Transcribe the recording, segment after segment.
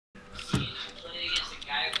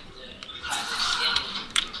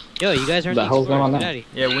Yo, you guys aren't The hell's going on Get there? out of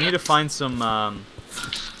here. Yeah, we need to find some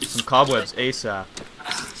cobwebs ASAP.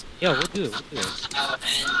 Yo, we'll do it. We'll do it.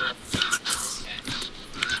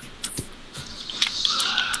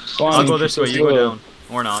 I'll go this way, you go down.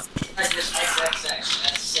 Or not.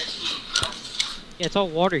 Yeah, it's all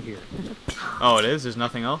water here. Oh, it is? There's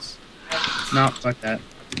nothing else? No, fuck that.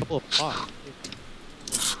 A couple of pots.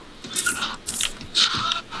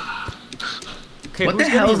 Okay, What the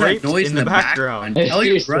who's hell getting is that raped noise in the background? Tell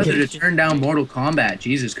your brother to turn down Mortal Kombat.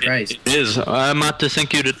 Jesus Christ. It is. I'm not to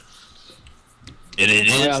think you to. It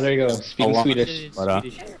is. Oh, yeah, there you go. Speaking Swedish.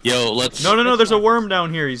 Yo, let's. No, there's a worm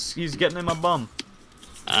down here. He's getting in my bum.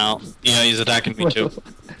 Ow. Yeah, he's attacking me too.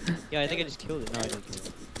 Yeah, I think I just killed it. No, I didn't kill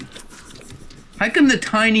it. How come the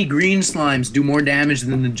tiny green slimes do more damage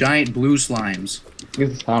than the giant blue slimes?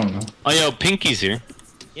 I don't know. Oh, yo, Pinky's here.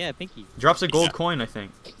 Yeah, Pinky. Drops a gold coin, I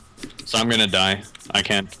think. So I'm gonna die. I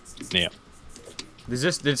can't. Yeah.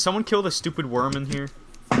 Did someone kill the stupid worm in here?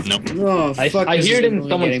 Nope. Oh, I hear it in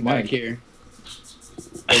someone's mic. here.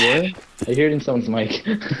 I hear it in someone's mic.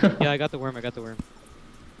 Yeah, I got the worm.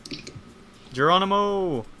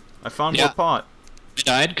 Geronimo! I found Yeah. more pot. I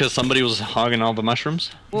died because somebody was hogging all the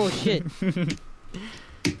mushrooms. Whoa, shit.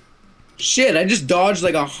 Shit, I just dodged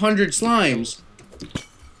like 100 slimes.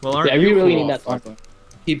 Well, aren't Yeah, you we really cool? need that song.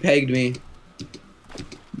 He pegged me.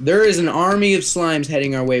 There is an army of slimes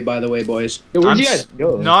heading our way, by the way, boys. Yo, where'd I'm you guys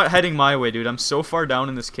go? not heading my way, dude. I'm so far down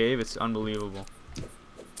in this cave, it's unbelievable.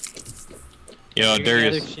 Yo, There's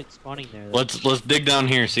Darius. other shit spawning there. Though. Let's dig down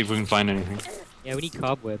here, see if we can find anything. Yeah, we need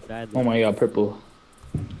cobweb badly. Oh my god, purple.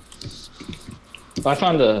 I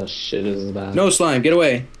found the shit is bad. No slime, get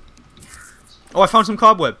away. Oh, I found some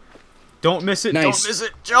cobweb. Don't miss it. Nice. Don't miss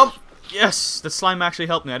it. Jump. Yes, the slime actually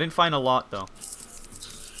helped me. I didn't find a lot though.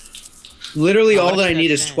 Literally How all much that I is need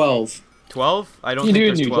that is sand? 12. 12? I don't You think do,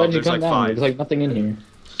 there's dude. 12. Why'd you There's come like down? 5. There's like nothing in here.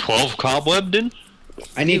 12 cobweb, dude?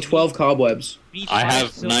 I need 12 cobwebs. We need I 5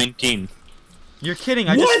 have silver. 19. You're kidding.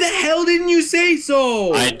 I Why just the hell didn't you say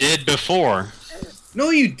so? I did before. No,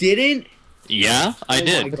 you didn't. Yeah, I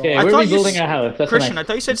did. Okay, I we're thought you rebuilding s- a house. That's Christian, what I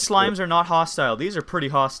thought you said slimes are not hostile. These are pretty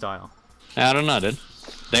hostile. I don't know, dude.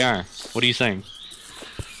 They are. What are you saying?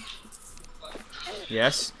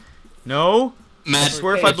 Yes. No. Matt, I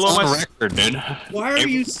swear if I blow on my record, dude. Why are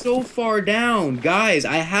you so far down? Guys,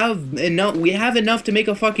 I have enough. We have enough to make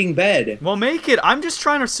a fucking bed. Well, make it. I'm just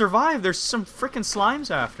trying to survive. There's some freaking slimes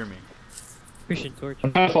after me. Christian torch.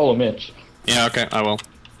 I'm trying to follow Mitch. Yeah, okay, I will.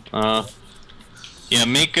 Yeah,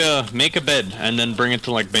 make a bed and then bring it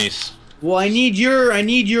to like base. Well, I need your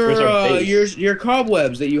Where's our base? your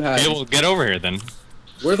cobwebs that you have. Okay, well, get over here then.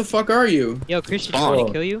 Where the fuck are you? Yo, Christian, Spawn. did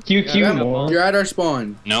I kill you? QQ Yeah, more. You're at our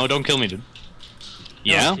spawn. No, don't kill me, dude. No,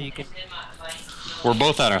 Yeah, so you can... we're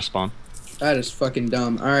both at our spawn. That is fucking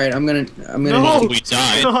dumb. All right, I'm gonna. No. We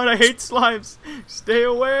died. God, I hate slimes. Stay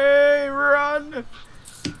away. Run.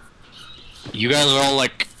 You guys are all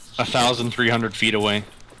like 1,300 feet away.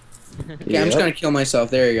 Yeah, I'm just gonna kill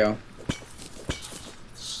myself. There you go.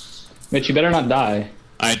 Mitch, you better not die.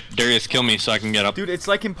 Darius, kill me so I can get up. Dude, it's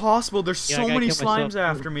like impossible. There's Yeah, I so gotta many kill myself, slimes too.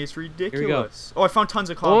 after me. It's we go. ridiculous. Oh, I found tons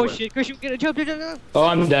of Oh cobwebs. shit, Christian, get a jump. Oh,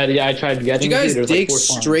 I'm dead. Yeah, I tried Did getting you guys There's like dig 4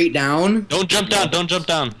 spawns. straight down? Don't jump down. Don't jump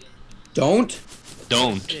down. Don't.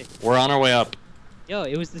 Don't. Sick. We're on our way up. Yo,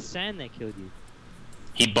 it was the sand that killed you.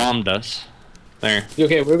 He bombed us. There.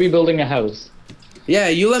 Okay, we're rebuilding a house. Yeah,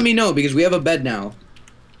 you let me know because we have a bed now.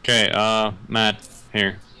 Okay, Matt,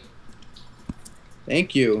 here.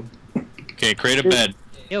 Thank you. Okay, create a bed.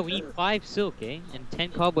 Yo, we need 5 silk, eh? And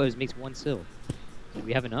 10 cobwebs makes 1 silk. Do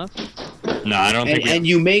we have enough? No, I don't think. And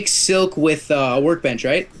you make silk with a workbench,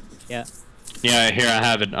 right? Yeah. Yeah, here I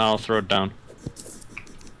have it. I'll throw it down.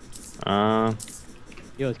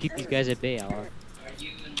 Yo, let's keep these guys at bay, Al.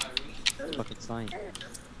 Fucking slime.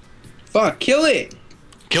 Fuck, kill it.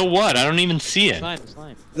 Kill what? I don't even see it.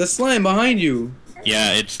 Slime. The slime behind you.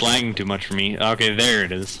 Yeah, it's lagging too much for me. Okay, there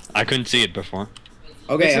it is. I couldn't see it before.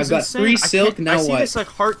 Okay, This I've is got insane. 3 I silk. can't- Now I see what? this like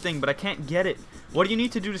heart thing, but I can't get it. What do you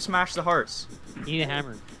need to do to smash the hearts? You need a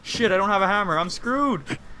hammer. Shit, I don't have a hammer. I'm screwed.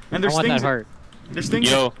 And there's I want things. that heart. There's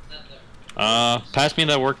things. Yo, pass me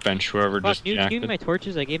that workbench, whoever Fuck, just dude, jacked give me it. my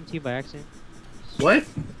torches. I gave them to you by accident. What?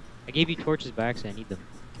 I gave you torches by accident. I need them.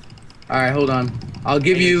 All right, hold on. I'll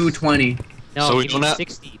give you 20. No, So we give don't me have-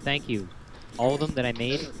 60. Thank you. All of them that I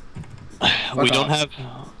made. We Fuck don't off.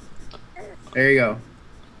 have. There you go.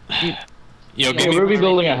 Yo, Okay, give me. we're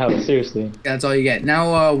rebuilding a house, seriously. That's all you get.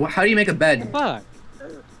 Now, how do you make a bed? Fuck.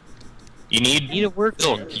 You Need need. a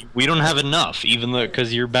workbench. Silk. We don't have enough, even though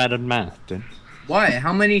because you're bad at math, dude. Why?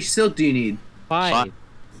 How many silk do you need? 5.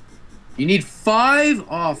 You need 5?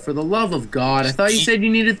 Oh, for the love of God! I thought you said you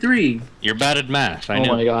needed 3. You're bad at math. I Oh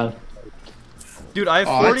know. my god. Dude, I have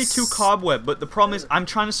Oh, 42 that's- cobweb, but the problem is I'm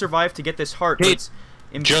trying to survive to get this heart, but Hey, it's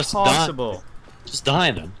just die. impossible. Just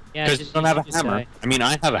die then. Yeah, Because you just- don't have a just hammer. die. I mean,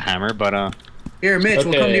 I have a hammer, but Here, Mitch, we'll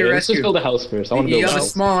come to Okay, your let's just rescue. build a house first. I want to You build a have a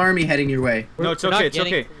house. small army heading your way. No, it's We're not okay, it's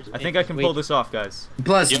getting okay. first, I think man. I can Wait. pull this off, guys.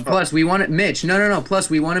 Plus, Yeah. plus, we want it, Mitch. No.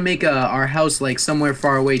 Plus, we want to make our house like somewhere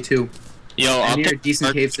far away too, yo, I'll near a take decent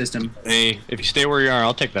heart. cave system. Hey, if you stay where you are,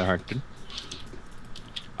 I'll take that heart, dude.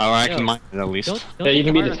 Oh, I Yo, can mine it at least. Don't Yeah, you take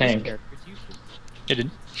can be heart the on this tank. character, it's useless. It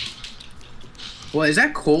did. Well, is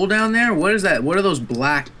that coal down there? What is that? What are those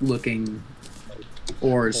black-looking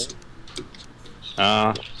ores?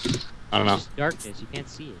 I don't know. It's darkness, you can't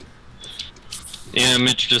see it. Yeah,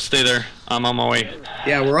 Mitch, just stay there. I'm on my way.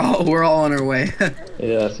 Yeah, we're all on our way.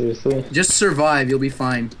 Yeah, seriously. Just survive, you'll be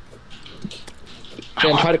fine.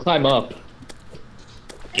 Then try to climb up.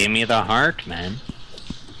 Give me the heart, man.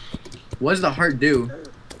 What does the heart do?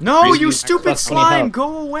 No, Freeze you me. stupid Plus 20 slime, health.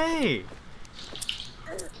 go away!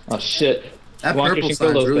 Oh shit. That Walker purple should kill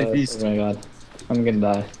slime's those really guys. beast. Oh my god. I'm gonna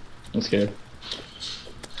die. I'm scared.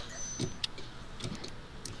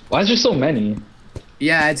 Why is there so many?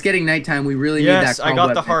 Yeah, it's getting nighttime. We really need Yes, that I got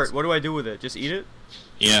cobweb the mix. heart. What do I do with it? Just eat it?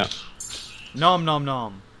 Yeah. Nom nom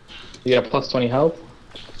nom. You got a plus 20 health?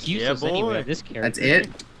 It's useless anyway, boy. this character. That's it?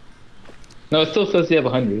 No, it still says you have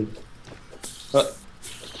 100.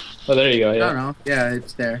 Oh, there you go, I yeah. don't know. Yeah,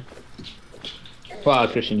 it's there. Wow,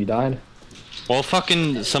 Christian, you died? Well,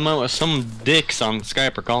 fucking some dicks on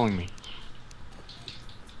Skype are calling me.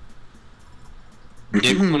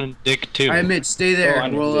 Dick 1 and Dick 2. Alright, Mitch, stay there. Oh, I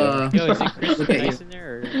know, We'll, Yo, is it Chris Look at you. Nice in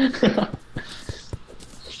there? Or...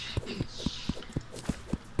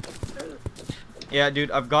 Yeah,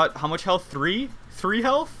 dude, I've got how much health? 3? 3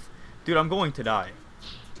 health? Dude, I'm going to die.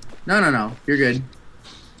 No. You're good.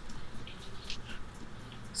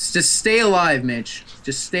 Just stay alive, Mitch.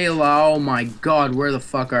 Just stay alive. Oh my god, where the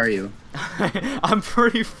fuck are you? I'm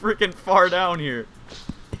pretty freaking far down here.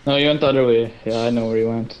 No, you went the other way. Yeah, I know where you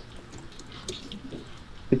went.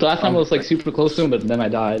 The last time I was like super close to him, but then I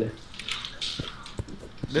died.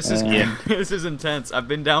 This is Yeah. this is intense. I've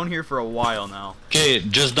been down here for a while now. Okay,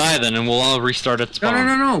 just die then, and we'll all restart at spawn.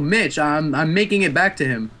 No, Mitch. I'm making it back to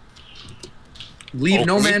him. Leave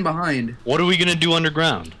no Okay. man behind. What are we gonna do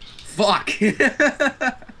underground? Fuck.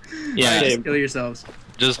 Yeah, Okay. Just kill yourselves.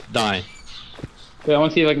 just die. Wait, I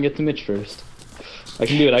want to see if I can get to Mitch first. I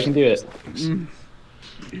can do it, I can do it. Mm.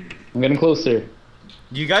 I'm getting closer.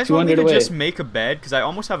 Do you guys want me 200 to away. just make a bed? Because I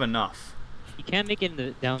almost have enough. You can't make it in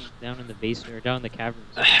the down in the basement or down in the caverns.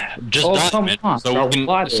 Just Oh, die, come Mitch. on, So our we can,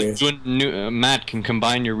 water. so you and Matt can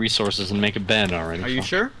combine your resources and make a bed already. Are you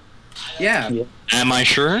sure? Yeah. Yeah. Am I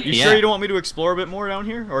sure? You yeah. sure you don't want me to explore a bit more down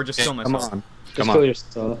here? Or just Okay, kill come myself? on. Just Come kill on.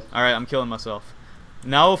 yourself. Alright, I'm killing myself.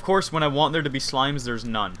 Now, of course, when I want there to be slimes, there's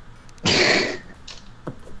none.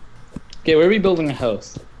 Okay, where are we building a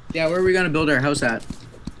house? Yeah, where are we gonna build our house at?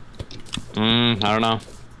 I don't know.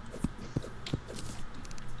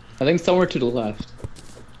 I think somewhere to the left.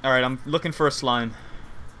 Alright, I'm looking for a slime.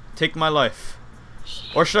 Take my life.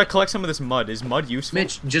 Or should I collect some of this mud? Is mud useful?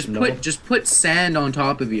 Mitch, just No. put sand on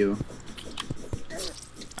top of you.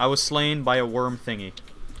 I was slain by a worm thingy.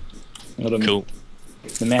 What a- Cool.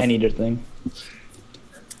 The man-eater thing.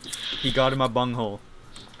 He got in my bunghole.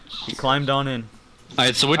 He climbed on in.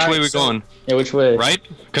 Alright, so which Alright, way we so- going? Yeah, which way? Right?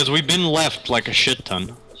 Because we've been left like a shit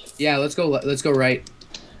ton. Yeah, let's go right.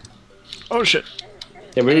 Oh shit.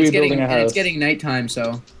 Yeah, where And are we it's getting building a house? it's getting nighttime,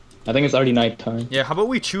 so I think it's already nighttime. Yeah, how about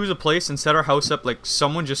we choose a place and set our house up like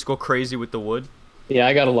someone just go crazy with the wood? Yeah,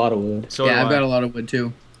 I got a lot of wood. So yeah, do I've I. got a lot of wood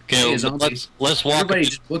too. Okay, Hey, well, zombie. let's walk. Everybody,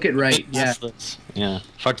 just book it right. Yeah. Yeah.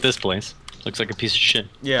 Fuck this place. Looks like a piece of shit.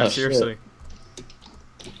 Yeah, Oh, seriously.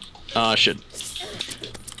 Ah, shit.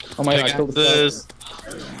 Oh my god, I Take killed the this.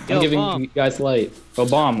 I'm Yo, giving bomb. you guys light. Oh,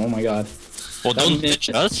 bomb, oh my god. Well, don't Doesn't ditch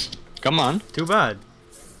us. Come on. Too bad.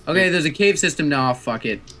 Okay, there's a cave system now. Oh, fuck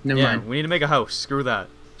it. Never Yeah, mind. we need to make a house. Screw that.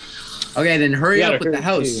 Okay, then hurry We up gotta with the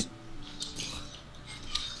hurry, house.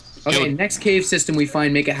 Okay, Yo. next cave system we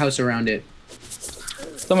find, make a house around it.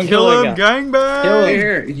 Someone Kill kill him, that guy. gangbang! Kill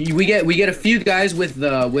him. Here, we get a few guys with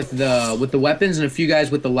the weapons and a few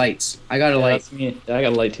guys with the lights. I got a Yeah, light. that's me. Yeah, I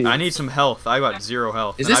got a light too. I need some health. I got 0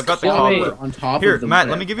 health. Is and this I've got the cobweb cobweb. on top Here, of the Matt,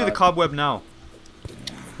 let me give you the cobweb. cobweb now.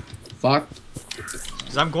 Fuck.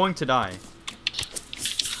 Because I'm going to die.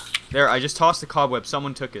 There, I just tossed the cobweb.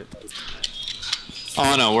 Someone took it.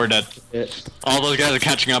 Oh no, we're dead. Yeah. All those guys are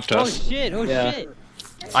catching up to Oh us. shit! Oh Yeah. shit!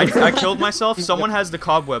 I killed myself. Someone has the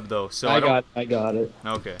cobweb, though, so I don't... I got it.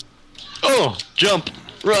 Okay. Oh, jump,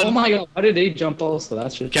 run. Oh my god, why did they jump also?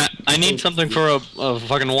 That's just... I need something for a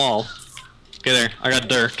fucking wall. Okay, there. I got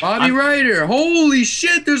dirt. Bobby Ryder. Holy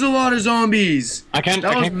shit, there's a lot of zombies. I can't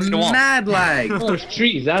That was break the wall. mad lag. Oh, there's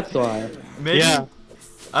trees, that's why. Maybe, Yeah.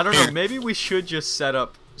 I don't know, Here. maybe we should just set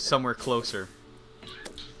up somewhere closer.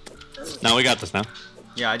 No, we got this now.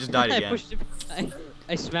 Yeah, I just died I again. pushed him.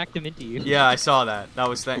 I smacked him into you. Yeah, I saw that. That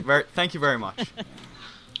was thank you very much.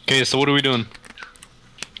 Okay, so what are we doing?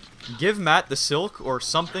 Give Matt the silk or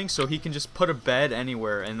something so he can just put a bed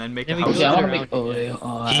anywhere and then make Then a we house. go Yeah, I out wanna of it. make.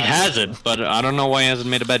 Oh, He has it, but I don't know why he hasn't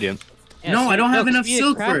made a bed yet. Yeah, No, I don't have 'cause enough we need a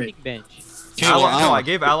silk for crafting it. bench. Okay, No, well, I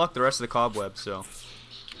gave Alec the rest of the cobwebs, so.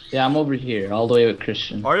 Yeah, I'm over here, all the way with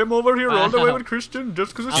Christian. I am over here all the way Wow. with Christian.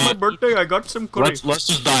 Just because it's Uh, my birthday, I got some curry. let's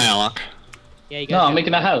just die, Alec. Yeah, you No, guys I'm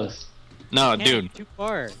making a house. No, can't, dude. you're too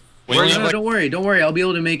far. We Where only you- have, No, like, don't worry. I'll be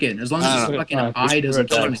able to make it as long as this fucking fine. eye doesn't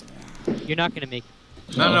We're come. dead. You're not gonna make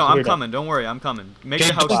it. No, No, I'm we're done. coming. Don't worry, I'm coming. Make Okay,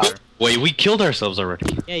 the house but- there. Wait, we killed ourselves already.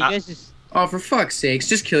 Yeah, you Ah. guys just. Oh, for fuck's sakes,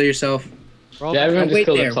 just kill yourself. We're all Yeah, everyone just Wait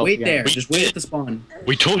killed there, themselves wait again. there. Just wait at the spawn.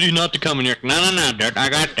 We told you not to come, and you're like, no, dude, I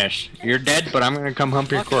got this. You're dead, but I'm gonna come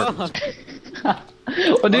hump your Fuck corpse. off. Oh,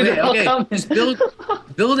 dude, Okay, they're all okay. coming. Just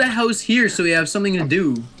build a house here so we have something to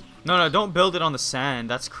do. No, don't build it on the sand.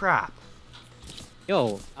 That's crap.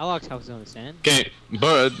 Yo, Alok's house is on the sand. Okay,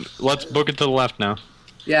 but let's book it to the left now.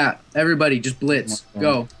 Yeah, everybody, just blitz.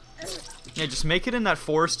 Go. Yeah, just make it in that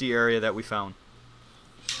foresty area that we found.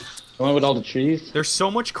 The one with all the trees? There's so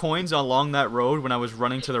much coins along that road when I was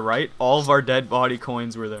running to the right. All of our dead body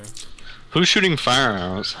coins were there. Who's shooting fire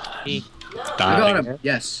arrows? Me. I Die. got him.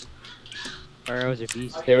 Yes. Arrows are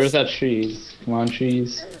beasts. Okay, where's that trees? Come on,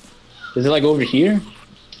 trees. Is it like over here?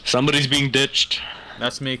 Somebody's being ditched.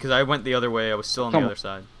 That's me, because I went the other way. I was still on the Come on. other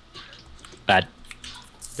side. Bad.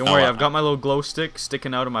 Don't Oh, worry, I've got my little glow stick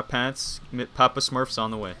sticking out of my pants. Papa Smurf's on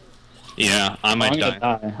the way. Yeah, I might I'm die.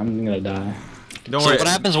 gonna die. I'm gonna die. Don't So worry. what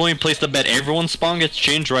happens when we place the bed? Everyone's spawn gets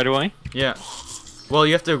changed right away? Yeah. Well,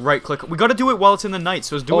 you have to right click. We gotta do it while it's in the night,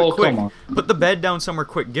 so let's do Oh, it quick. come on. Put the bed down somewhere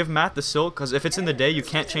quick. Give Matt the silk, because if it's in the day, you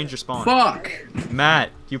can't change your spawn. Fuck. Matt,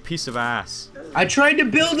 you piece of ass. I tried to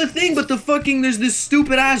build a thing, but there's this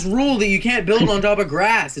stupid ass rule that you can't build on top of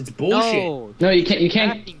grass. It's bullshit. No. No, you can't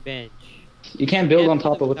Crafting bench. build Yeah, on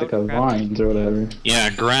top of what they call without crafting. vines or whatever. Yeah,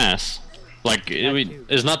 grass. Like, That too.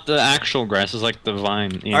 it's not the actual grass, it's like the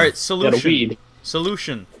vine. Yeah. Alright, Yeah, the solution. weed.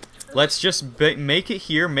 Solution. Let's just make it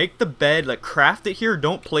here, make the bed, like craft it here,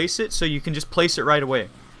 don't place it, so you can just place it right away.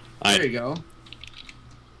 There you go.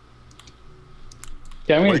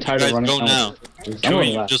 Yeah, I'm Where getting do tired you of guys running. go around now? with this. I'm Joey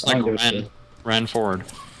going left. just I like don't give a ran, shit. ran forward.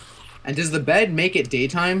 And does the bed make it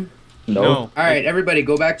daytime? No. No. All right, everybody,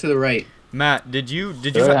 go back to the right. Matt, did you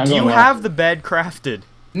Sure, I'm do you going have the bed crafted?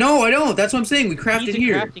 No, I don't. That's what I'm saying. We Needs crafted a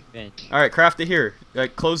here. crafting bench. Alright, craft it here.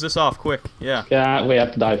 Like, close this off quick. Yeah. Yeah, wait, I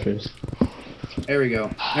have to die first. There we go.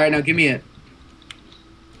 All right, now give me it.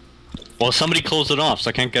 Well, somebody closed it off, so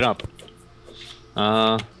I can't get up.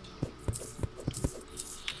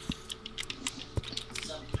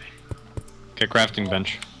 Okay, crafting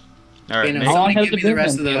bench. Alright, Okay, now Nate. How long somebody has give it me the been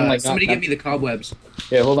rest then? of Oh my the. Somebody God. give me the cobwebs.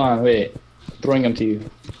 Yeah, hold on, wait. Throwing them to you.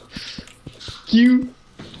 You.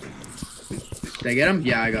 Did I get them?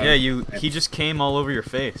 Yeah, I got Yeah, them. he just came all over your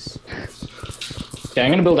face. Okay, I'm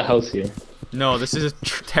gonna build a house here. No, this is a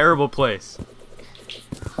terrible place.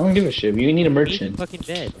 I don't give a shit. You need a Need a merchant. fucking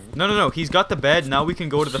bed, man. No, he's got the bed, now we can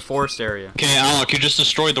go to the forest area. Okay, Alec, you just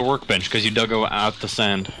destroyed the workbench because you dug out the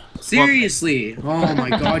sand. Seriously. Oh my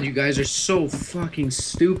god, you guys are so fucking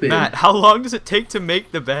stupid. Matt, how long does it take to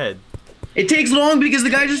make the bed? It takes long because the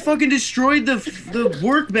guy just fucking destroyed the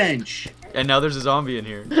workbench. And now there's a zombie in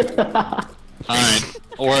here. Alright.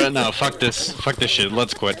 Or, no, fuck this. Fuck this shit.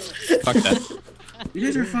 Let's quit. Fuck that. You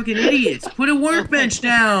guys are fucking idiots. Put a workbench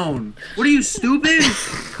down. What are you, stupid?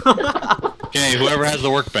 Okay, whoever has the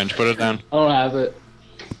workbench, put it down. I don't have it.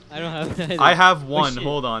 I don't have that. I have one, shit.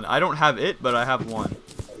 hold on. I don't have it, but I have one.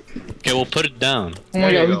 Okay, we'll put it down. Oh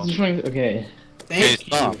my There you god, go. who's destroying? Okay. Okay, Thank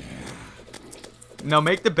stop. you. Now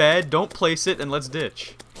make the bed, don't place it, and let's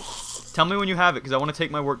ditch. Tell me when you have it, because I want to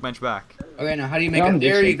take my workbench back. Okay, now how do you make Yeah, I'm it?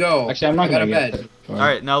 There you ditching. go. Actually, I'm not I got a gonna get bed. it.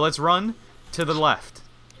 Alright, now let's run to the left.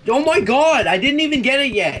 Oh my god, I didn't even get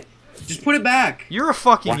it yet. Just put it back. You're a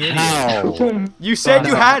fucking idiot. Wow. You said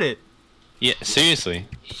you had it. Yeah, seriously.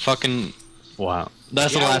 Fucking. Wow.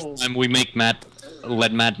 That's the Yo. last time we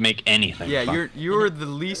let Matt make anything. Yeah, Fuck. you're the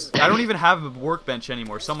least. I don't even have a workbench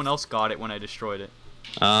anymore. Someone else got it when I destroyed it.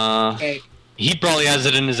 Okay. He probably has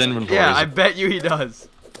it in his inventory. Yeah, I bet you he does.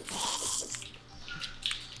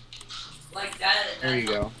 There you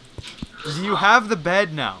go. Do you have the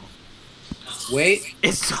bed now? Wait.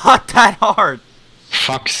 It's not that hard.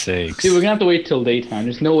 Fuck's sakes. Dude, we're gonna have to wait till daytime.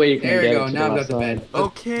 There's no way you can There get you it go. to Now I've got the outside. bed.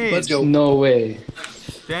 Okay. Let's go. No way.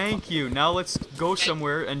 Thank you. Now let's go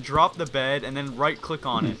somewhere and drop the bed and then right click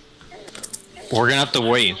on it. We're gonna have to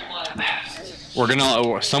wait.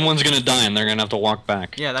 Someone's gonna die and they're gonna have to walk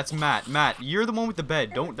back. Yeah, that's Matt. Matt, you're the one with the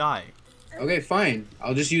bed. Don't die. Okay, fine.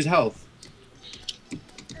 I'll just use health.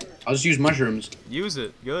 I'll just use mushrooms. Use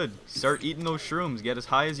it. Good. Start eating those shrooms. Get as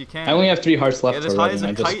high as you can. I only have 3 hearts left Get as high already, as and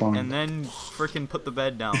I a just kite spawned. and then frickin' put the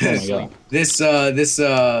bed down. Oh my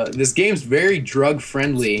god. This game's very drug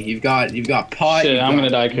friendly. You've got pot. Shit, you've I'm got gonna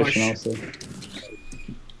die, Christian, also.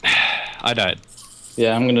 I died.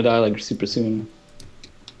 Yeah, I'm gonna die like super soon.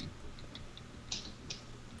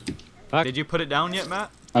 Did you put it down yet,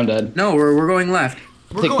 Matt? I'm dead. No, we're going left.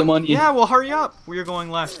 We're Take the going- money. Yeah, well, hurry up. We're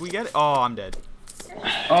going left. We get it. Oh, I'm dead.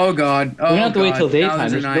 Oh god. Oh, We're gonna have to wait till God. daytime.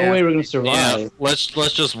 Thousands There's are no nigh way out. we're gonna Yeah, survive.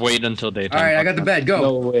 let's just wait until daytime. All right, I got the bed. Go.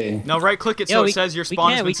 No way. Now right click it so it says your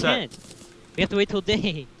spawn has been set. We have to wait till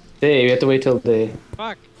day. Day, we have to wait till day.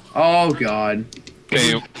 Fuck. Oh god.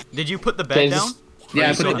 Okay, Did you put the bed Okay, down? Yeah, I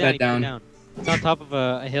you put the still- bed down. It's on top of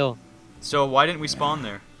a hill. So why didn't we spawn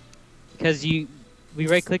there? Because we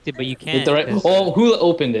right clicked it, but you can't. Hit the right. 'cause, Oh, who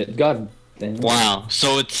opened it? God damn. wow.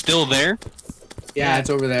 So it's still there? Yeah, it's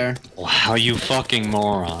over there. Wow, you fucking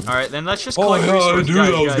moron. All right, then let's just Oh, collect yeah, I resources. knew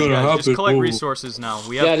Guys, that was guys, gonna guys, happen. just collect Oh. resources now.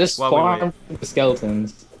 We have Yeah, just while we wait. farm the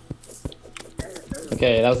skeletons.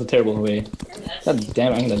 Okay, that was a terrible way. God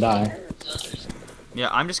damn, I'm gonna die. Yeah,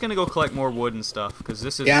 I'm just gonna go collect more wood and stuff because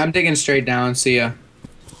this is. Yeah, I'm digging straight down. See ya.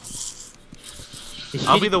 the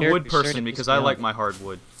I'll be shitty the wood character's starting person to because piss I me like off. my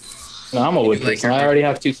hardwood. No, I'm a wood You like person. your- I already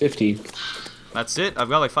have 250. That's it. I've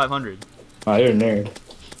got like 500. Oh, you're a nerd.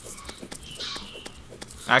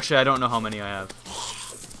 Actually, I don't know how many I have.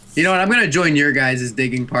 You know what? I'm gonna join your guys'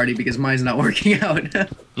 digging party because mine's not working out.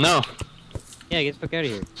 No. Yeah, get the fuck out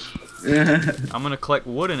of here. I'm gonna collect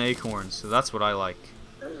wood and acorns, so that's what I like.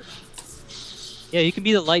 Yeah, you can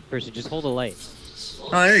be the light person. Just hold the light. Oh,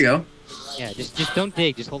 there you go. Yeah, just don't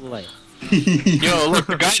dig. Just hold the light. Yo, look,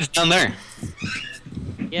 the guy's down there.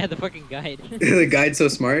 Yeah, the fucking guide. The guide's so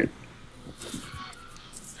smart.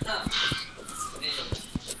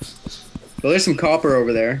 Well, there's some copper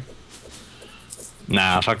over there.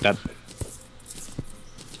 Nah, fuck that.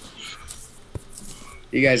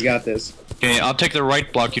 You guys got this. Okay, I'll take the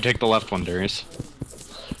right block, you take the left one, Darius.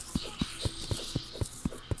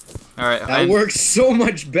 Alright, That works so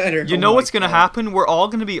much better. you Oh know my what's gonna God. happen? We're all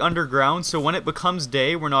gonna be underground, so when it becomes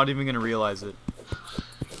day, we're not even gonna realize it.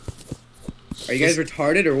 Are you guys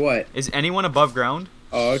retarded or what? Is anyone above ground?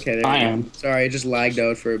 Oh, okay. There I you go. am. Sorry, I just lagged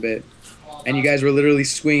out for a bit. And you guys were literally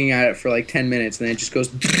swinging at it for like 10 minutes, and then it just goes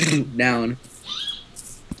down.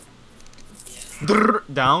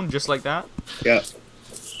 Down, just like that? Yeah.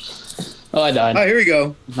 Oh, I died. Oh, here we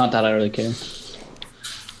go. Not that I really care.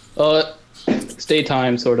 Oh, it's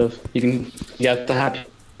daytime, sort of. You got the happy.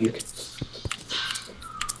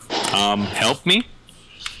 Help me?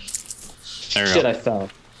 There you Shit, go. I fell.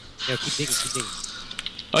 Yo, keep digging, keep digging.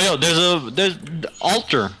 Oh, yo, there's an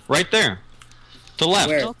altar right there. To the left.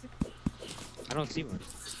 Where? I don't see one.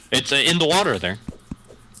 It's in the water there.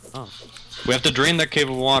 Oh. We have to drain that cave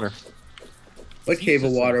of water. What cave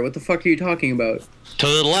of water? What the fuck are you talking about? To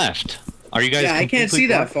the left. Are you guys Yeah, I can't completely see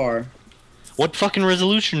that blind? far. What fucking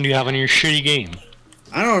resolution do you have on your shitty game?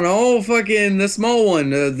 I don't know, fucking the small one,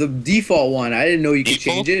 the default one. I didn't know you could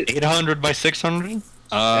change it. 800 by 600? Yeah,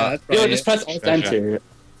 that's Yo, probably just it. press Alt Enter,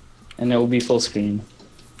 and it will be full screen.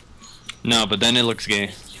 No, but then it looks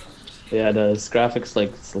gay. Yeah, it does. Graphics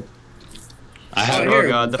like. I Oh, have here. here,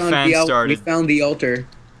 God, we the found fan We started. found the altar.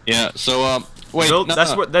 Yeah, so wait, Build- no,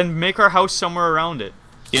 that's no. what. Then make our house somewhere around it.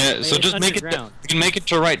 Yeah, so It's just make it. underground. You can make it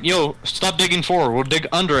to right. Yo, stop digging forward. We'll dig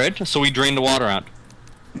under it, so we drain the water out.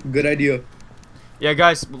 Good idea. Yeah,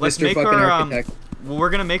 guys, let's Mr. make fucking our architect. we're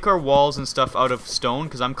gonna make our walls and stuff out of stone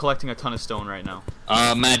because I'm collecting a ton of stone right now.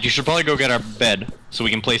 Matt, you should probably go get our bed so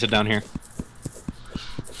we can place it down here.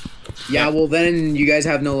 Yeah, well then you guys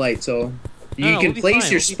have no light, so you No, can we'll be place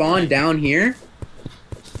fine, your we'll be spawn fine. down here.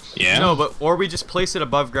 Yeah. No, but or we just place it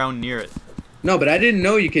above ground near it. No, but I didn't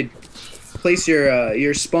know you could place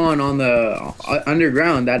your spawn on the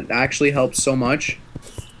underground. That actually helps so much.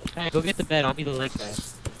 Alright, go get the bed. I'll be the light guy.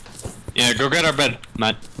 Yeah, go get our bed,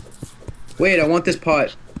 Matt. Wait, I want this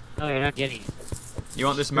pot. No, you're not getting it. You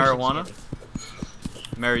want this Christian's marijuana?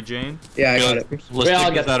 getting Wait, Jane? Yeah, I got Good. it. Let's Wait, take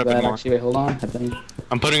I'll this get out a bit that. more. Actually, wait, hold on. I think.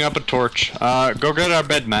 I'm putting up a torch. Go get our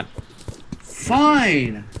bed, Matt.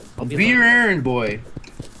 Fine. I'll be your errand boy.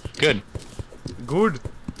 Good. Good.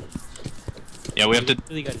 Yeah, we have to. it.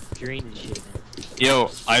 Really gotta drain this shit, man.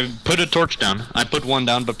 Yo, I put a torch down. I put one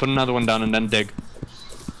down, but put another one down and then dig.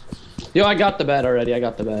 Yo, I got the bed already. I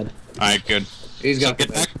got the bed. Alright, good. He's So got the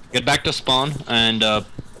get bed. back to spawn and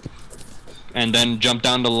and then jump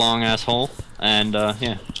down the long ass hole, and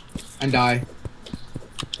yeah. And die.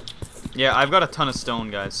 Yeah, I've got a ton of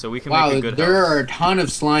stone, guys, so we can Wow, make a good there house. are a ton of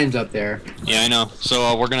slimes up there. Yeah, I know.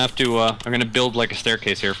 So we're gonna have to. I'm gonna build like a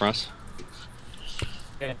staircase here for us.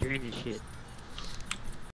 Yeah, drain your shit.